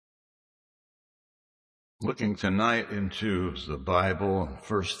Looking tonight into the Bible,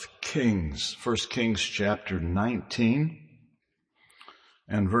 1 Kings chapter 19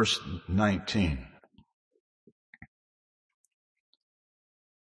 and verse 19.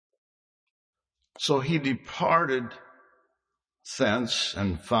 So he departed thence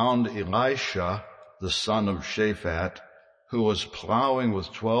and found Elisha, the son of Shaphat, who was plowing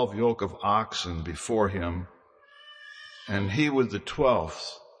with 12 yoke of oxen before him, and he with the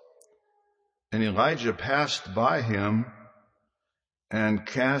 12th. And Elijah passed by him and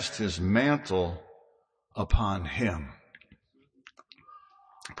cast his mantle upon him.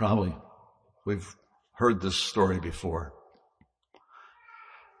 Probably we've heard this story before.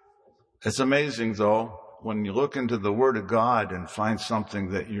 It's amazing, though, when you look into the Word of God and find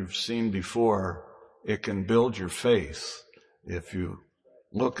something that you've seen before, it can build your faith if you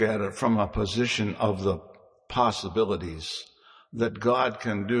look at it from a position of the possibilities that God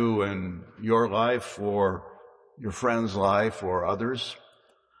can do in your life or your friend's life or others.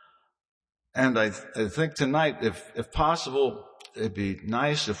 And I think tonight, if possible, it'd be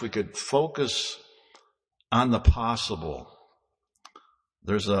nice if we could focus on the possible.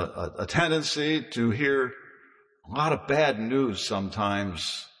 There's a tendency to hear a lot of bad news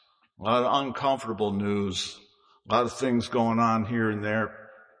sometimes, a lot of uncomfortable news, a lot of things going on here and there.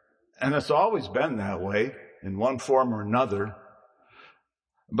 And it's always been that way in one form or another.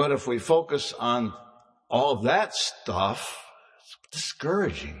 But if we focus on all of that stuff, it's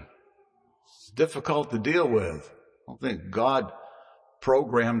discouraging. It's difficult to deal with. I don't think God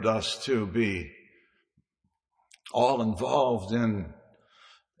programmed us to be all involved in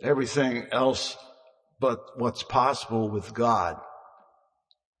everything else but what's possible with God.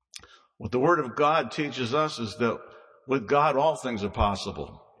 What the Word of God teaches us is that with God, all things are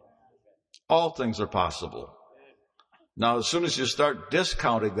possible. All things are possible. Now, as soon as you start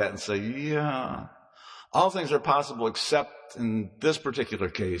discounting that and say, yeah, all things are possible except in this particular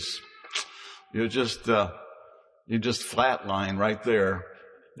case, you just flatline right there.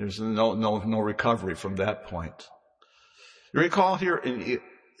 There's no recovery from that point. You recall here in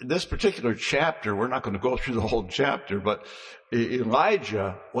this particular chapter, we're not going to go through the whole chapter, but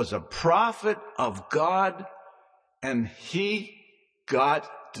Elijah was a prophet of God, and he got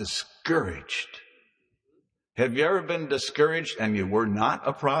discouraged. Have you ever been discouraged and you were not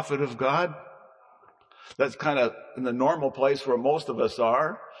a prophet of God? That's kind of in the normal place where most of us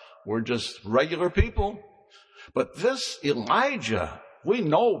are. We're just regular people. But this Elijah, we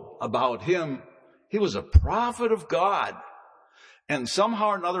know about him. He was a prophet of God. And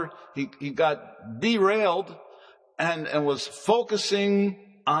somehow or another, he got derailed and was focusing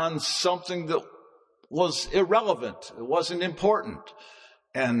on something that was irrelevant. It wasn't important.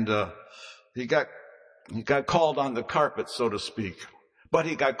 And he got called on the carpet, so to speak. But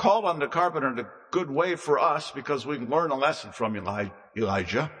he got called on the carpet in a good way for us because we can learn a lesson from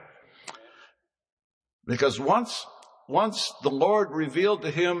Elijah. Because once the Lord revealed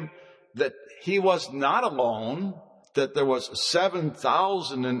to him that he was not alone, that there was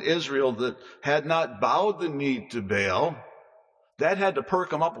 7,000 in Israel that had not bowed the knee to Baal, that had to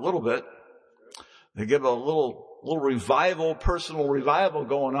perk him up a little bit. They give a little revival, personal revival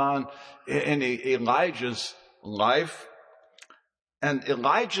going on in Elijah's life. And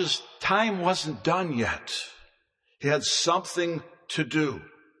Elijah's time wasn't done yet. He had something to do.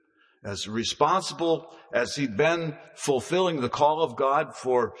 As responsible as he'd been fulfilling the call of God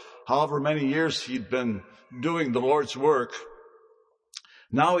for however many years he'd been doing the Lord's work,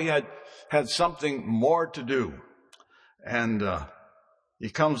 now he had something more to do. And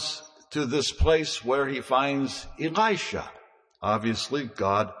he comes to this place where he finds Elisha. Obviously,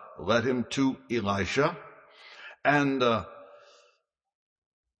 God led him to Elisha. And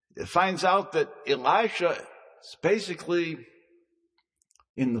it finds out that Elisha is basically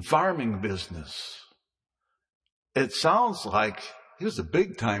in the farming business. It sounds like he was a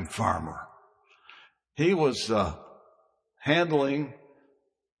big-time farmer. He was handling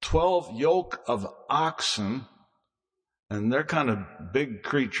 12 yoke of oxen, and they're kind of big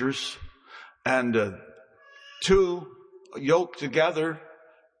creatures, and 2 yoked together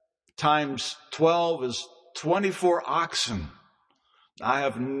times 12 is 24 oxen. I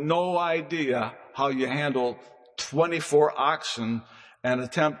have no idea how you handle 24 oxen and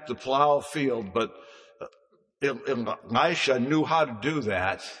attempt to plow a field, but Elisha knew how to do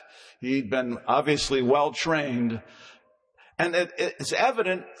that. He'd been obviously well trained, and it's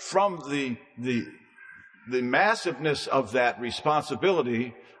evident from the massiveness of that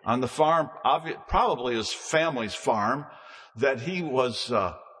responsibility on the farm, probably his family's farm, that he was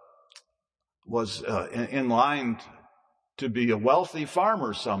in line to be a wealthy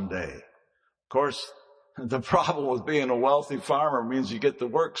farmer someday. Of course, The problem with being a wealthy farmer means you get to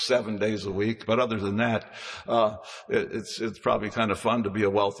work 7 days a week. But other than that, it's probably kind of fun to be a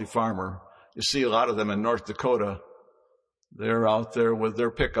wealthy farmer. You see a lot of them in North Dakota. They're out there with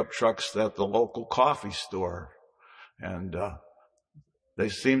their pickup trucks at the local coffee store. And they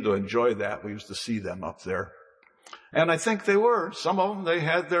seem to enjoy that. We used to see them up there. And I think they were. Some of them, they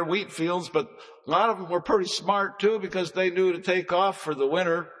had their wheat fields, but a lot of them were pretty smart too, because they knew to take off for the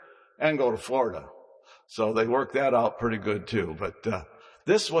winter and go to Florida. So they worked that out pretty good too. But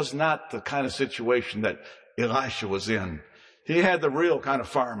this was not the kind of situation that Elisha was in. He had the real kind of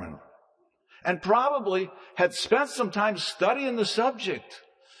farming, and probably had spent some time studying the subject.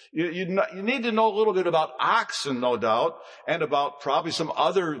 You need to know a little bit about oxen, no doubt, and about probably some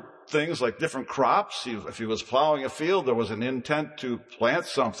other things like different crops. If he was plowing a field, there was an intent to plant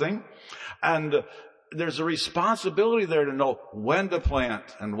something. And there's a responsibility there to know when to plant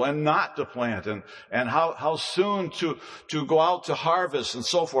and when not to plant, and how soon to go out to harvest and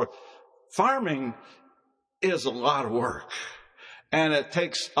so forth. Farming is a lot of work, and it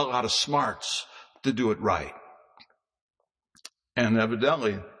takes a lot of smarts to do it right. And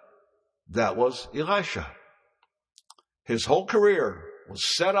evidently, that was Elisha. His whole career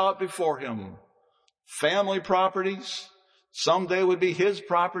was set out before him. Family properties, someday would be his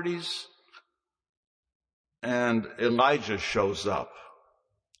properties. And Elijah shows up.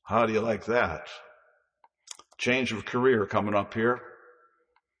 How do you like that? Change of career coming up here.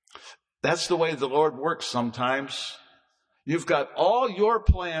 That's the way the Lord works sometimes. You've got all your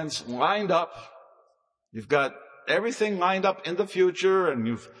plans lined up. You've got everything lined up in the future, and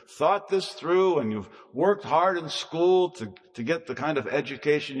you've thought this through, and you've worked hard in school to get the kind of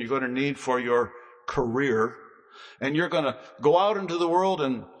education you're going to need for your career. And you're going to go out into the world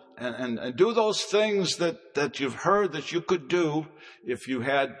and do those things that you've heard that you could do if you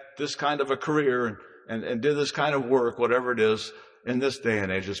had this kind of a career and did this kind of work, whatever it is. In this day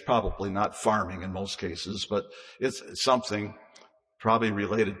and age, it's probably not farming in most cases, but it's something probably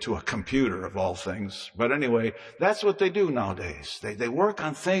related to a computer of all things. But anyway, that's what they do nowadays. They work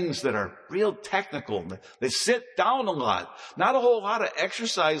on things that are real technical. They sit down a lot. Not a whole lot of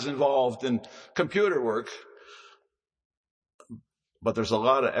exercise involved in computer work, but there's a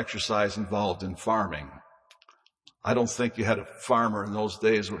lot of exercise involved in farming. I don't think you had a farmer in those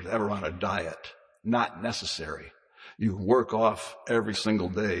days who was ever on a diet. Not necessary. You work off every single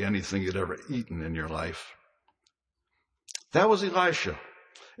day anything you'd ever eaten in your life. That was Elisha.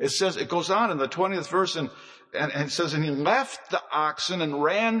 It goes on in the 20th verse, and it says, and he left the oxen and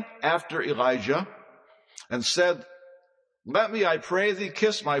ran after Elijah and said, let me, I pray thee,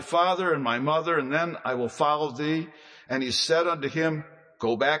 kiss my father and my mother, and then I will follow thee. And he said unto him,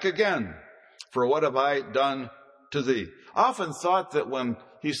 go back again, for what have I done to thee? I often thought that when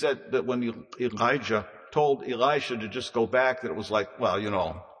he said that when Elijah told Elisha to just go back, that it was like,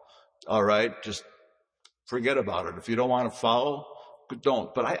 well, all right, just forget about it. If you don't want to follow,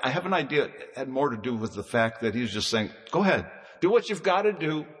 don't. But I have an idea it had more to do with the fact that he's just saying, go ahead, do what you've got to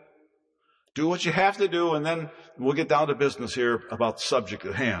do. Do what you have to do, and then we'll get down to business here about the subject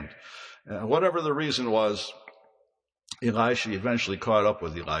at hand. Whatever the reason was, Elisha eventually caught up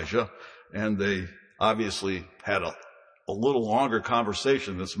with Elijah, and they obviously had a little longer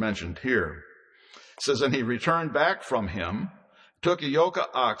conversation that's mentioned here. It says, and he returned back from him, took a yoke of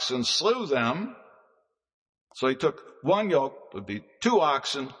oxen, slew them. So he took one yoke, would be 2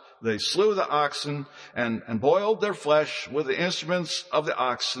 oxen. They slew the oxen and boiled their flesh with the instruments of the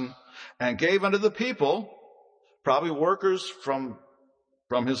oxen, and gave unto the people, probably workers from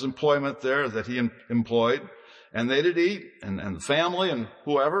his employment there that he employed, and they did eat, and the family and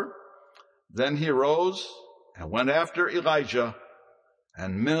whoever. Then he arose and went after Elijah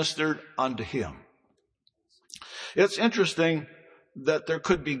and ministered unto him. It's interesting that there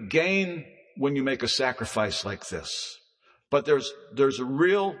could be gain when you make a sacrifice like this, but there's a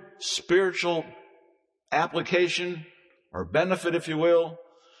real spiritual application or benefit, if you will.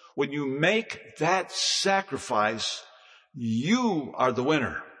 When you make that sacrifice, you are the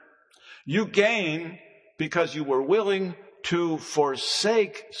winner. You gain because you were willing to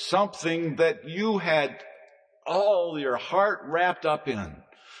forsake something that you had all your heart wrapped up in,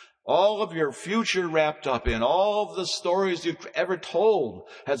 all of your future wrapped up in, all of the stories you've ever told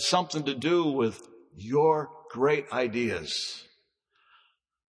had something to do with your great ideas.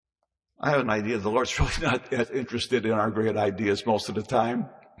 I have an idea the Lord's really not as interested in our great ideas most of the time.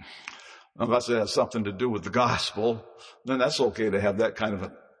 Unless it has something to do with the gospel, then that's okay to have that kind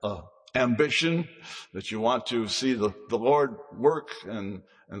of a ambition that you want to see the Lord work and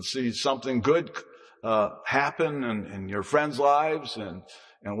see something good happen in your friends' lives and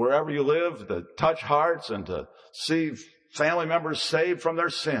and wherever you live, to touch hearts and to see family members saved from their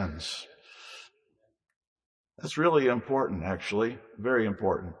sins. That's really important, actually. Very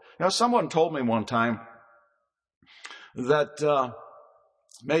important. Someone told me one time that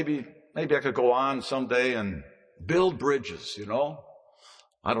maybe I could go on someday and build bridges,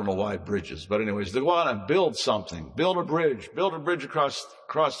 I don't know why bridges, but anyways, to go on and build something, build a bridge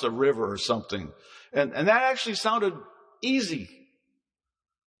across the river or something. And that actually sounded easy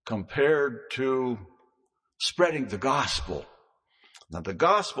compared to spreading the gospel. Now, the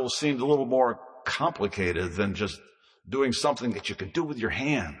gospel seemed a little more complicated than just doing something that you could do with your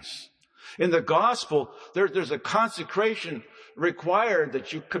hands. In the gospel, there's a consecration required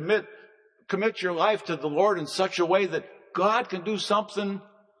that you commit your life to the Lord in such a way that God can do something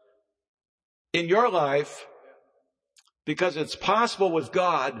in your life, because it's possible with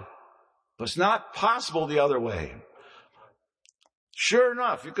God, but it's not possible the other way. Sure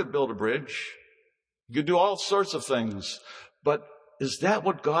enough, you could build a bridge. You could do all sorts of things. But is that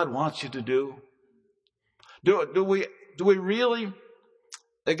what God wants you to do? Do we really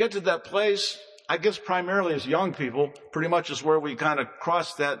get to that place? I guess primarily as young people, pretty much is where we kind of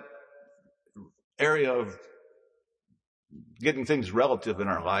cross that area of getting things relative in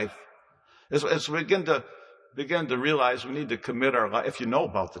our life. As we begin to realize we need to commit our life, if you know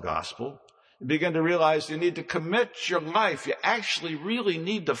about the gospel, you begin to realize you need to commit your life. You actually really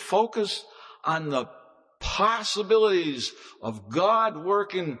need to focus on the possibilities of God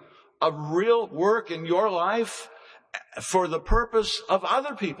working a real work in your life for the purpose of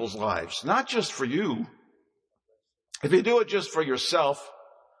other people's lives, not just for you. If you do it just for yourself,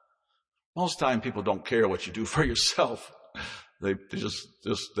 most time people don't care what you do for yourself. They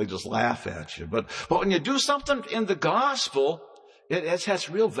just laugh at you. But when you do something in the gospel, it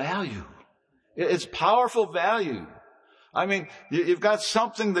has real value. It's powerful value. I mean, you've got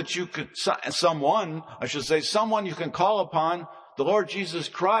something that someone you can call upon, the Lord Jesus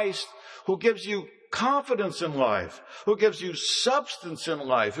Christ, who gives you confidence in life, who gives you substance in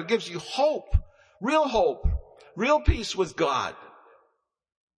life, who gives you hope, real peace with God.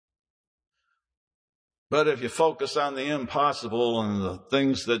 But if you focus on the impossible and the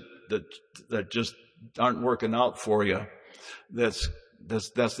things that just aren't working out for you, that's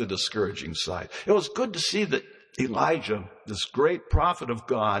the discouraging side. It was good to see that Elijah, this great prophet of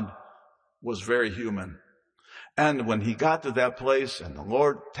God, was very human. And when he got to that place and the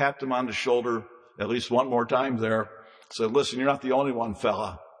Lord tapped him on the shoulder at least one more time there, said, listen, you're not the only one,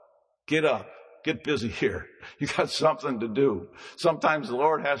 fella. Get up. Get busy here. You got something to do. Sometimes the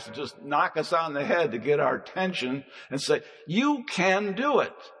Lord has to just knock us on the head to get our attention and say, you can do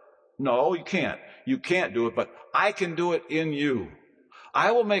it. No, you can't. You can't do it, but I can do it in you.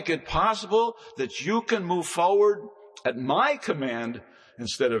 I will make it possible that you can move forward at my command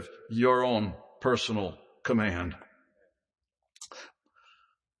instead of your own personal command.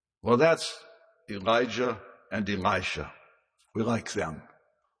 Well, that's Elijah and Elisha. We like them.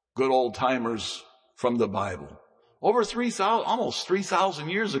 Good old timers from the Bible. Almost 3,000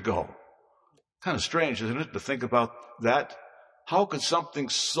 years ago. Kind of strange, isn't it, to think about that? How could something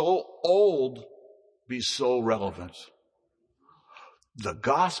so old be so relevant? The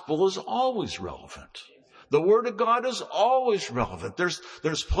gospel is always relevant. The word of God is always relevant.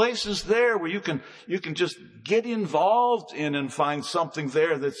 There's places there where you can just get involved in and find something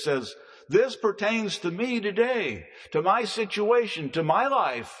there that says, this pertains to me today, to my situation, to my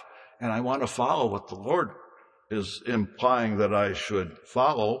life, and I want to follow what the Lord is implying that I should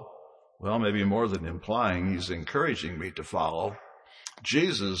follow. Well, maybe more than implying, he's encouraging me to follow.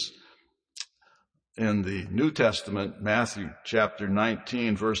 Jesus, in the New Testament, Matthew chapter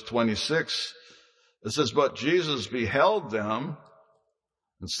 19, verse 26, it says, but Jesus beheld them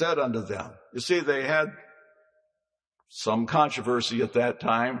and said unto them. You see, they had some controversy at that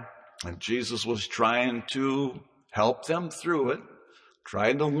time, and Jesus was trying to help them through it,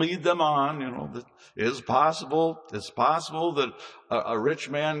 trying to lead them on. That it's possible that a rich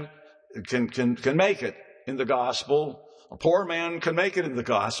man can make it in the gospel. A poor man can make it in the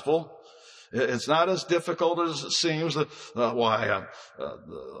gospel. It's not as difficult as it seems. Go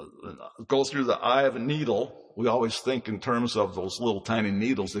through the eye of a needle. We always think in terms of those little tiny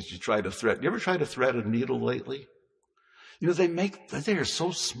needles that you try to thread. You ever try to thread a needle lately? They are so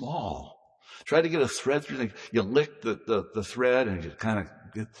small. Try to get a thread through. You lick the thread and you kind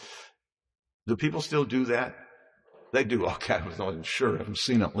of do people still do that? They do. Okay, I wasn't sure. I haven't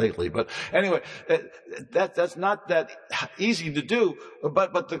seen it lately. But anyway, that's not that easy to do.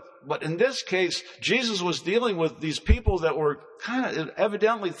 But in this case, Jesus was dealing with these people that were kind of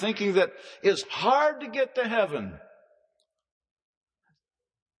evidently thinking that it's hard to get to heaven.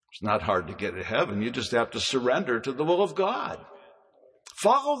 It's not hard to get to heaven. You just have to surrender to the will of God.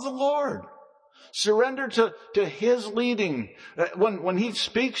 Follow the Lord. Surrender to His leading. When He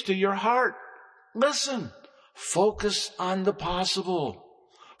speaks to your heart, listen. Focus on the possible.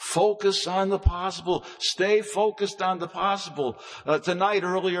 Focus on the possible. Stay focused on the possible.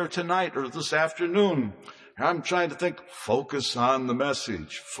 Earlier tonight, or this afternoon, I'm trying to think, focus on the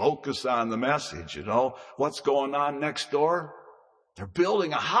message. Focus on the message, What's going on next door? They're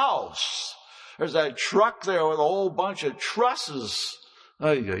building a house. There's a truck there with a whole bunch of trusses.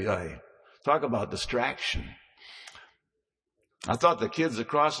 Talk about distraction. I thought the kids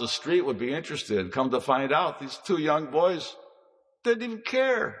across the street would be interested. Come to find out, these two young boys didn't even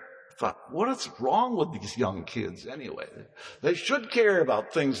care. I thought, what is wrong with these young kids anyway? They should care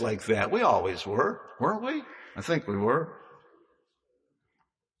about things like that. We always were, weren't we? I think we were.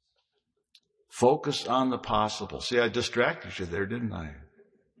 Focus on the possible. See, I distracted you there, didn't I?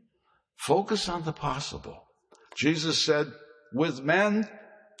 Focus on the possible. Jesus said, with men,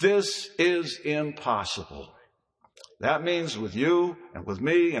 this is impossible. That means with you and with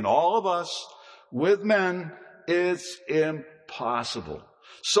me and all of us, with men, it's impossible.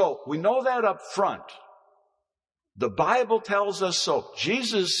 So we know that up front. The Bible tells us so.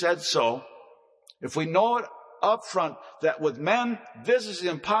 Jesus said so. If we know it up front that with men, this is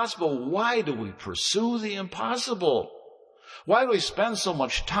impossible, why do we pursue the impossible? Why do we spend so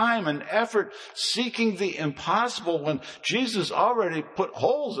much time and effort seeking the impossible when Jesus already put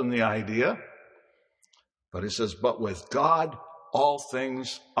holes in the idea? But He says, but with God, all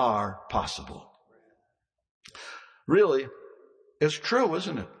things are possible. Really, it's true,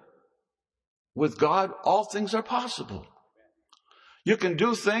 isn't it? With God, all things are possible. You can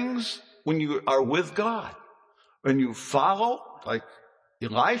do things when you are with God. When you follow, like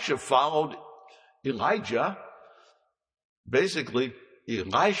Elisha followed Elijah, basically,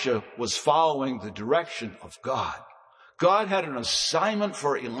 Elisha was following the direction of God. God had an assignment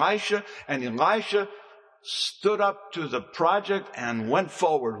for Elisha, and Elisha stood up to the project and went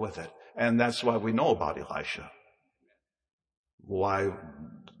forward with it. And that's why we know about Elisha. Why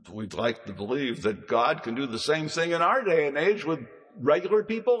we'd like to believe that God can do the same thing in our day and age with regular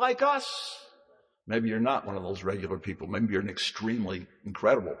people like us. Maybe you're not one of those regular people. Maybe you're an extremely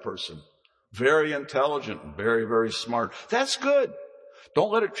incredible person. Very intelligent and very, very smart. That's good.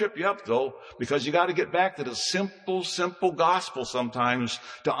 Don't let it trip you up, though, because you got to get back to the simple gospel sometimes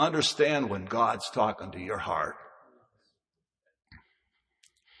to understand when God's talking to your heart.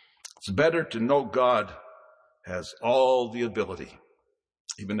 It's better to know God has all the ability,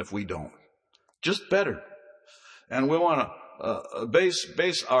 even if we don't. Just better. And we want to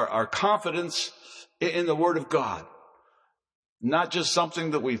base our confidence in the Word of God. Not just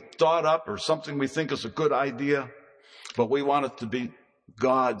something that we thought up or something we think is a good idea, but we want it to be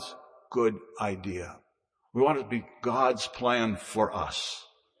God's good idea. We want it to be God's plan for us.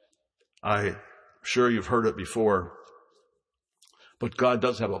 I'm sure you've heard it before, but God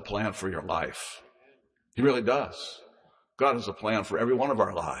does have a plan for your life. He really does. God has a plan for every one of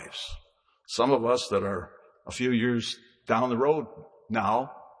our lives. Some of us that are a few years down the road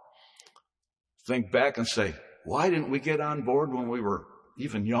now think back and say, why didn't we get on board when we were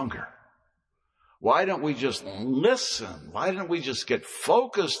even younger? Why don't we just listen? Why didn't we just get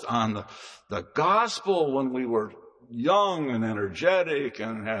focused on the gospel when we were young and energetic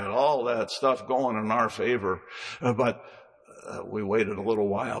and had all that stuff going in our favor? But we waited a little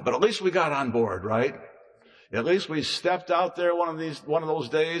while. But at least we got on board, right? At least we stepped out there one of those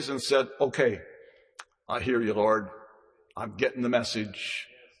days and said, okay, I hear you, Lord. I'm getting the message.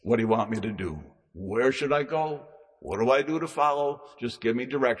 What do you want me to do? Where should I go? What do I do to follow? Just give me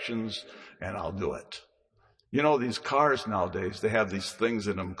directions and I'll do it. You know, these cars nowadays, they have these things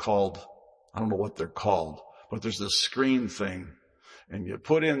in them called, I don't know what they're called, but there's this screen thing and you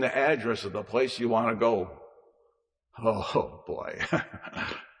put in the address of the place you want to go. Oh boy.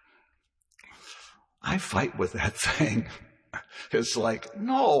 I fight with that thing. It's like,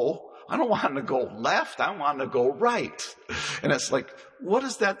 no, I don't want to go left. I want to go right. And it's like, what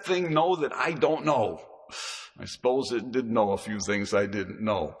does that thing know that I don't know? I suppose it did know a few things I didn't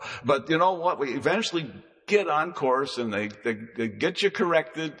know. But you know what? We eventually get on course and they get you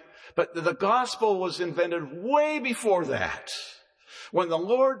corrected. But the gospel was invented way before that. When the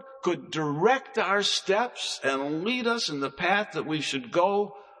Lord could direct our steps and lead us in the path that we should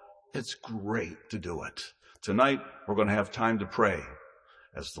go, it's great to do it. Tonight, we're going to have time to pray.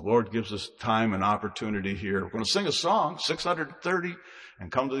 As the Lord gives us time and opportunity here, we're going to sing a song, 630, and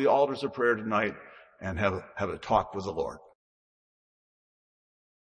come to the altars of prayer tonight and have a talk with the Lord.